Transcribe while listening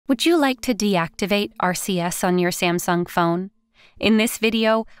Would you like to deactivate RCS on your Samsung phone? In this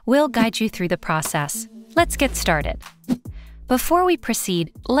video, we'll guide you through the process. Let's get started. Before we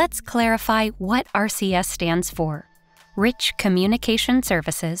proceed, let's clarify what RCS stands for. Rich Communication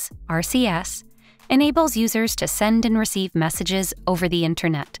Services, RCS, enables users to send and receive messages over the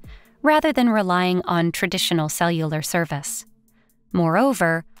Internet, rather than relying on traditional cellular service.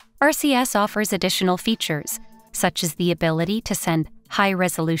 Moreover, RCS offers additional features, such as the ability to send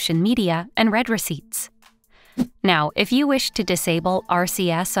high-resolution media and read receipts. Now, if you wish to disable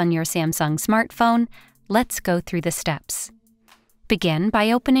RCS on your Samsung smartphone, let's go through the steps. Begin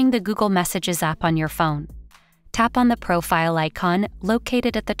by opening the Google Messages app on your phone. Tap on the profile icon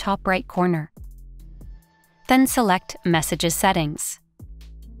located at the top right corner. Then select Messages Settings.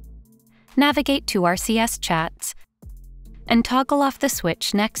 Navigate to RCS Chats and toggle off the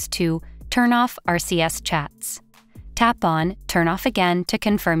switch next to Turn off RCS Chats. Tap on Turn off again to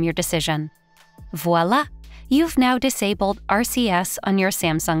confirm your decision. Voila! You've now disabled RCS on your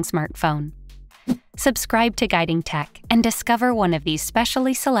Samsung smartphone. Subscribe to Guiding Tech and discover one of these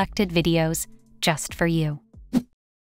specially selected videos just for you.